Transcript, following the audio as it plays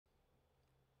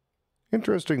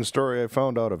Interesting story I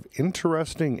found out of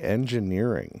Interesting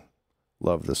Engineering.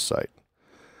 Love this site.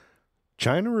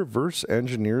 China reverse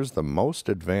engineers the most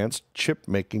advanced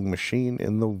chip-making machine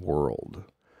in the world.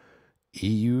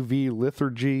 EUV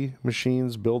lithotripsy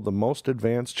machines build the most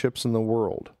advanced chips in the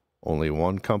world. Only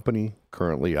one company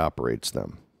currently operates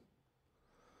them.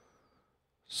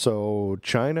 So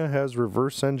China has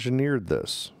reverse engineered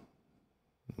this.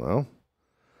 Well,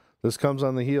 this comes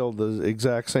on the heel the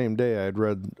exact same day I had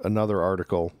read another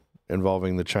article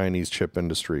involving the Chinese chip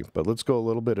industry. But let's go a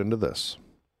little bit into this.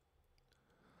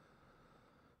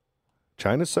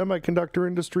 China's semiconductor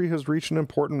industry has reached an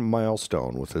important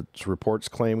milestone, with its reports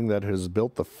claiming that it has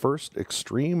built the first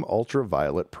extreme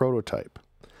ultraviolet prototype.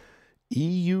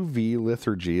 EUV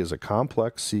lithotripsy is a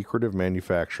complex, secretive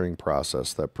manufacturing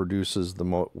process that produces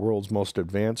the world's most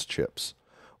advanced chips.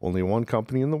 Only one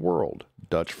company in the world,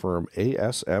 Dutch firm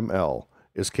ASML,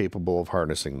 is capable of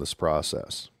harnessing this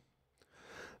process.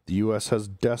 The U.S. has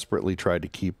desperately tried to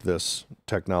keep this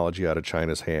technology out of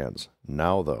China's hands.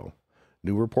 Now, though,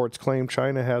 new reports claim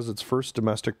China has its first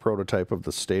domestic prototype of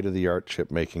the state-of-the-art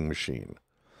chip-making machine.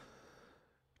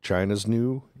 China's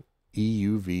new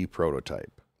EUV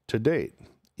prototype. To date,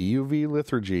 EUV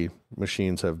lithotripsy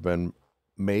machines have been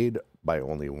made by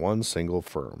only one single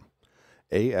firm,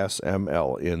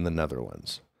 ASML in the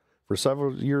Netherlands. For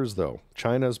several years, though,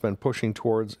 China has been pushing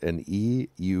towards an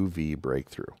EUV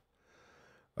breakthrough.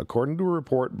 According to a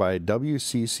report by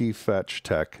WCC Fetch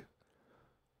Tech,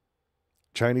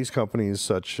 Chinese companies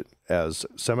such as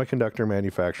Semiconductor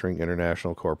Manufacturing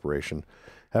International Corporation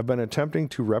have been attempting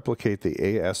to replicate the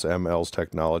ASML's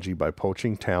technology by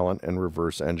poaching talent and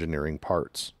reverse engineering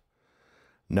parts.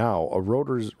 Now, a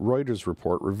Reuters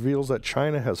report reveals that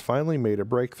China has finally made a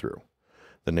breakthrough.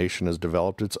 The nation has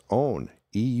developed its own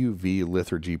EUV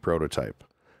lithotripsy prototype.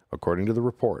 According to the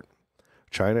report,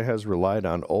 China has relied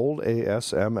on old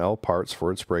ASML parts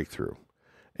for its breakthrough.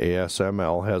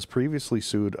 ASML has previously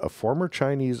sued a former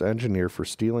Chinese engineer for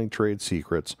stealing trade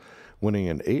secrets, winning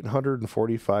an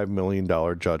 $845 million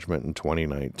judgment in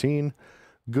 2019.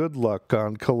 Good luck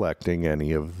on collecting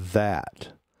any of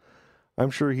that.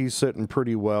 I'm sure he's sitting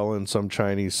pretty well in some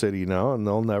Chinese city now, and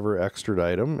they'll never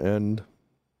extradite him, and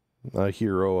a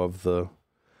hero of the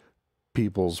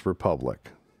People's Republic.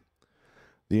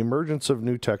 The emergence of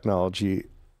new technology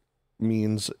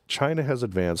means China has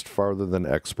advanced farther than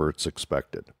experts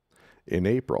expected. In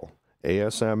April,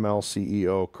 ASML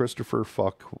CEO Christopher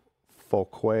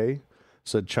Fouquet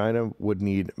said China would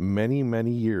need many,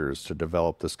 many years to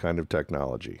develop this kind of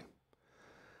technology.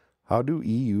 How do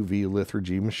EUV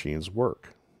lithotripsy machines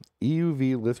work?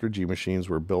 EUV lithotripsy machines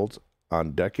were built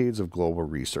on decades of global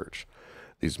research.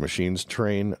 These machines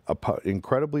train an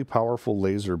incredibly powerful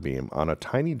laser beam on a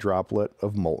tiny droplet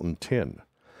of molten tin.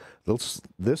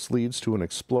 This leads to an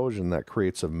explosion that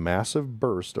creates a massive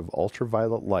burst of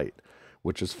ultraviolet light,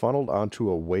 which is funneled onto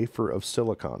a wafer of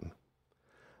silicon.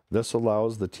 This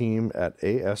allows the team at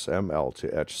ASML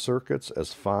to etch circuits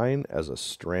as fine as a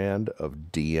strand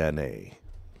of DNA.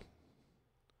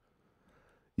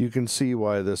 You can see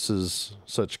why this is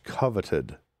such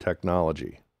coveted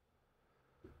technology.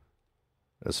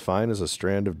 As fine as a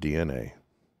strand of DNA.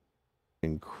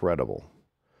 Incredible.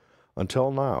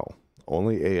 Until now,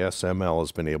 only ASML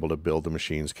has been able to build the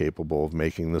machines capable of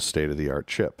making this state-of-the-art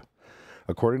chip.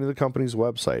 According to the company's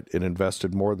website, it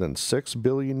invested more than 6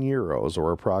 billion euros,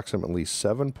 or approximately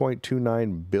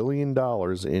 $7.29 billion in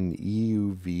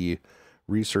EUV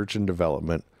research and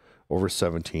development over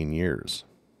 17 years.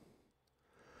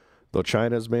 Though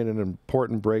China has made an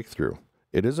important breakthrough,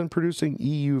 it isn't producing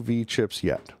EUV chips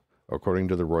yet, according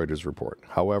to the Reuters report.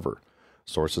 However,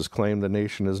 sources claim the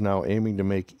nation is now aiming to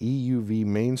make EUV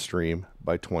mainstream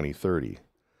by 2030.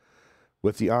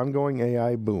 With the ongoing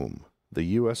AI boom, the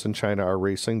U.S. and China are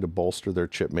racing to bolster their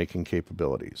chip-making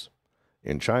capabilities.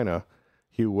 In China,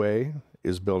 Huawei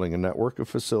is building a network of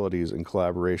facilities in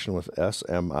collaboration with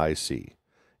SMIC.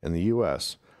 In the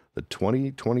U.S., the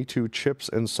 2022 CHIPS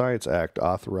and Science Act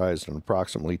authorized an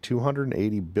approximately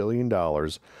 $280 billion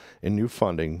in new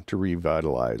funding to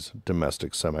revitalize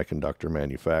domestic semiconductor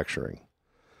manufacturing.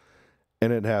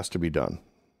 And it has to be done.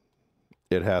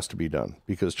 It has to be done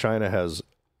because China has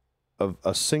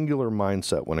a singular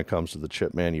mindset when it comes to the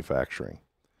chip manufacturing.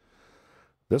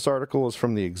 This article is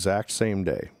from the exact same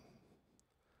day.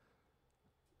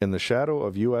 In the shadow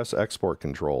of U.S. export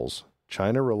controls,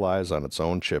 China relies on its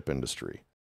own chip industry.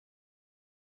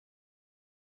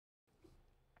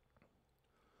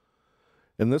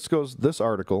 And this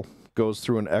article goes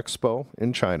through an expo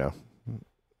in China.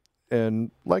 And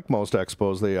like most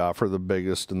expos, they offer the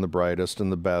biggest and the brightest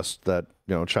and the best that,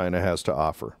 China has to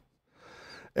offer.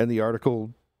 And the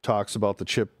article talks about the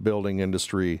chip building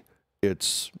industry,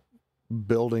 its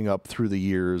building up through the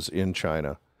years in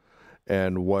China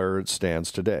and where it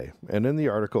stands today. And in the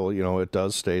article, you know, it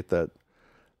does state that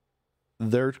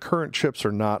their current chips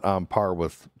are not on par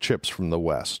with chips from the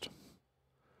West.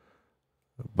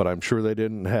 But I'm sure they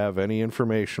didn't have any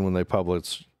information when they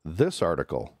published this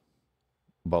article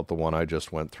about the one I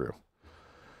just went through.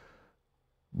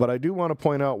 But I do want to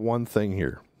point out one thing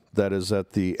here that is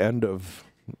at the end of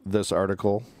this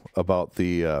article about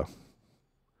the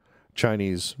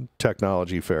Chinese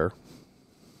technology fair.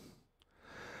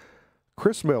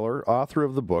 Chris Miller, author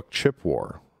of the book Chip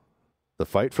War, The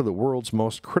Fight for the World's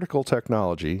Most Critical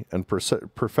Technology, and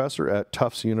professor at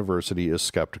Tufts University, is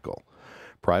skeptical.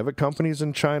 Private companies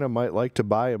in China might like to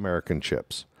buy American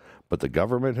chips, but the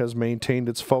government has maintained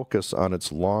its focus on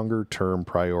its longer-term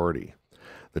priority.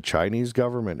 The Chinese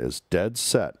government is dead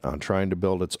set on trying to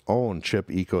build its own chip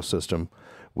ecosystem,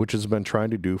 which has been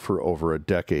trying to do for over a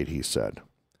decade, he said.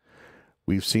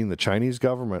 We've seen the Chinese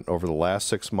government over the last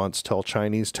 6 months tell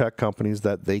Chinese tech companies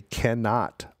that they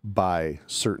cannot buy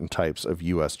certain types of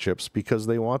U.S. chips because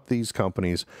they want these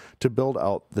companies to build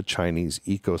out the Chinese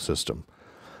ecosystem,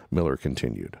 Miller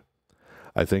continued.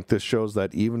 I think this shows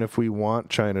that even if we want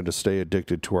China to stay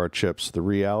addicted to our chips, the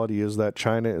reality is that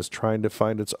China is trying to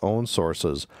find its own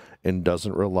sources and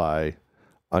doesn't rely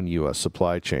on U.S.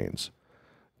 supply chains.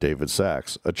 David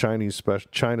Sachs, a China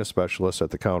specialist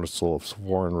at the Council of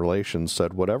Foreign Relations,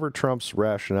 said whatever Trump's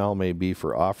rationale may be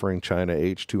for offering China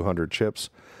H200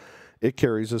 chips, it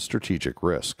carries a strategic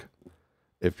risk.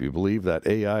 If you believe that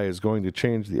AI is going to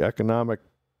change the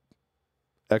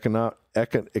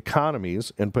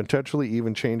economies and potentially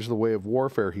even change the way of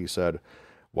warfare, he said,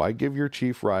 why give your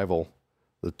chief rival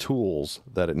the tools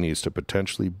that it needs to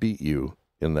potentially beat you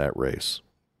in that race?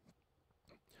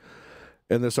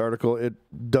 In this article, it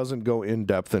doesn't go in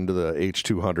depth into the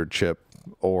H200 chip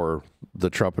or the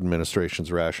Trump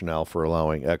administration's rationale for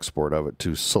allowing export of it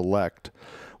to select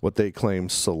what they claim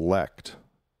select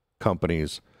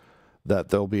companies that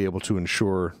they'll be able to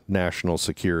ensure national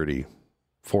security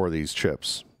for these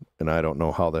chips. And I don't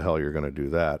know how the hell you're going to do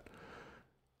that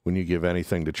when you give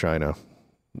anything to China.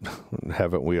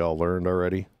 Haven't we all learned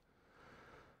already?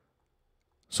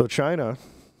 So China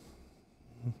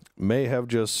may have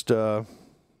just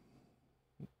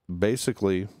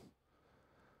basically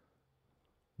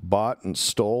bought and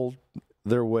stole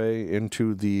their way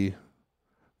into the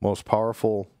most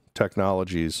powerful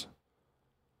technologies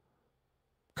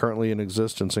currently in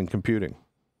existence in computing,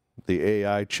 the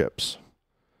AI chips.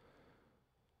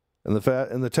 And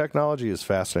the technology is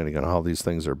fascinating on how these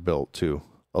things are built, too.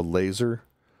 A laser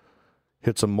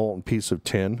hits a molten piece of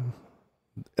tin,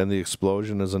 and the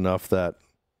explosion is enough that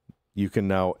you can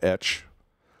now etch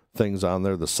things on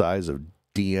there the size of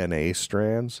DNA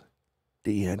strands.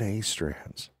 DNA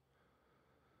strands.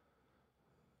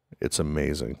 It's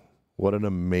amazing. What an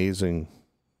amazing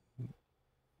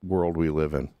world we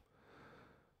live in.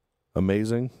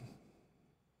 Amazing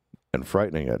and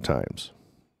frightening at times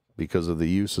because of the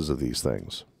uses of these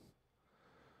things.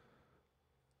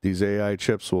 These AI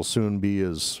chips will soon be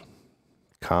as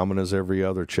common as every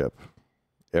other chip.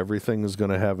 Everything is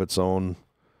going to have its own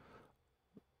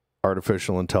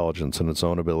artificial intelligence and its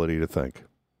own ability to think.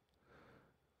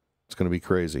 It's going to be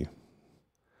crazy.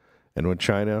 And when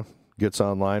China gets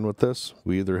online with this,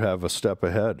 we either have a step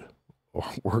ahead or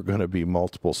we're going to be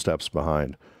multiple steps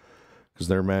behind, because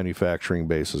their manufacturing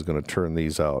base is going to turn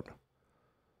these out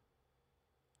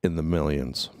in the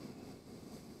millions.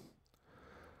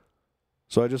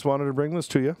 So I just wanted to bring this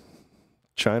to you.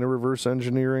 China reverse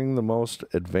engineering the most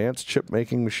advanced chip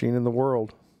making machine in the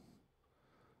world.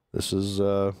 This is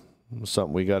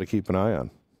something we got to keep an eye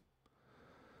on.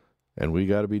 And we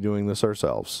got to be doing this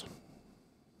ourselves.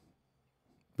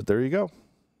 But there you go.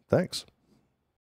 Thanks.